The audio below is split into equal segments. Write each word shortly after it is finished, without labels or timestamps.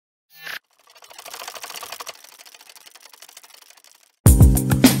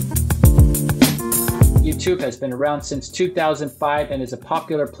YouTube has been around since 2005 and is a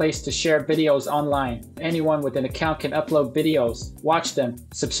popular place to share videos online. Anyone with an account can upload videos, watch them,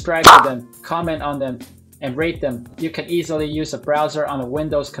 subscribe to them, comment on them, and rate them. You can easily use a browser on a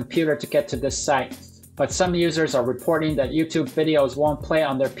Windows computer to get to this site. But some users are reporting that YouTube videos won't play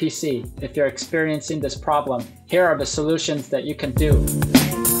on their PC. If you're experiencing this problem, here are the solutions that you can do.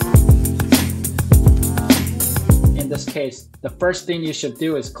 In this case, the first thing you should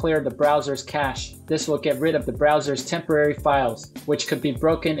do is clear the browser's cache. This will get rid of the browser's temporary files, which could be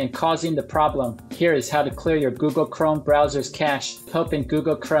broken and causing the problem. Here is how to clear your Google Chrome browser's cache. Open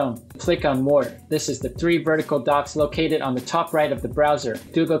Google Chrome. Click on More. This is the three vertical dots located on the top right of the browser.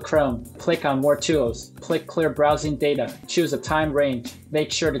 Google Chrome. Click on More Tools. Click Clear Browsing Data. Choose a time range. Make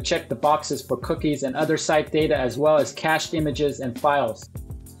sure to check the boxes for cookies and other site data as well as cached images and files.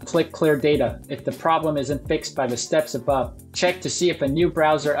 Click Clear Data. If the problem isn't fixed by the steps above, check to see if a new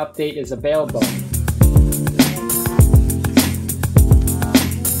browser update is available.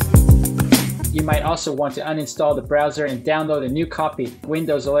 You might also want to uninstall the browser and download a new copy.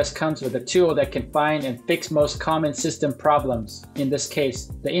 Windows OS comes with a tool that can find and fix most common system problems. In this case,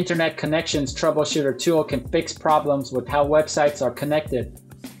 the Internet Connections Troubleshooter tool can fix problems with how websites are connected.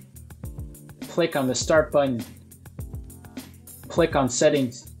 Click on the Start button. Click on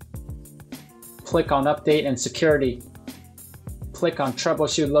Settings. Click on Update and Security. Click on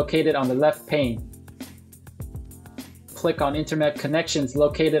Troubleshoot located on the left pane. Click on Internet Connections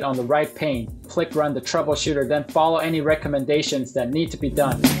located on the right pane. Click Run the Troubleshooter, then follow any recommendations that need to be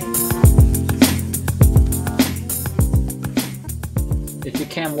done. If you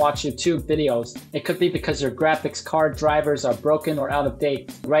can't watch YouTube videos, it could be because your graphics card drivers are broken or out of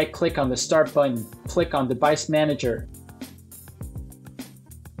date. Right-click on the Start button. Click on Device Manager.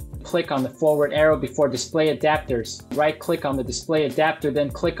 Click on the forward arrow before Display Adapters. Right-click on the display adapter, then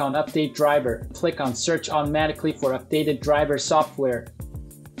click on Update Driver. Click on Search automatically for updated driver software.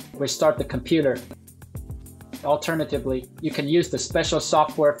 Restart the computer. Alternatively, you can use the special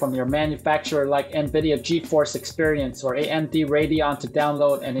software from your manufacturer like NVIDIA GeForce Experience or AMD Radeon to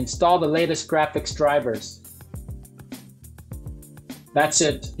download and install the latest graphics drivers. That's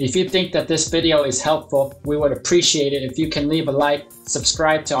it. If you think that this video is helpful, we would appreciate it if you can leave a like,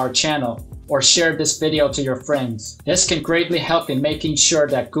 subscribe to our channel, or share this video to your friends. This can greatly help in making sure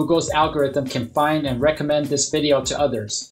that Google's algorithm can find and recommend this video to others.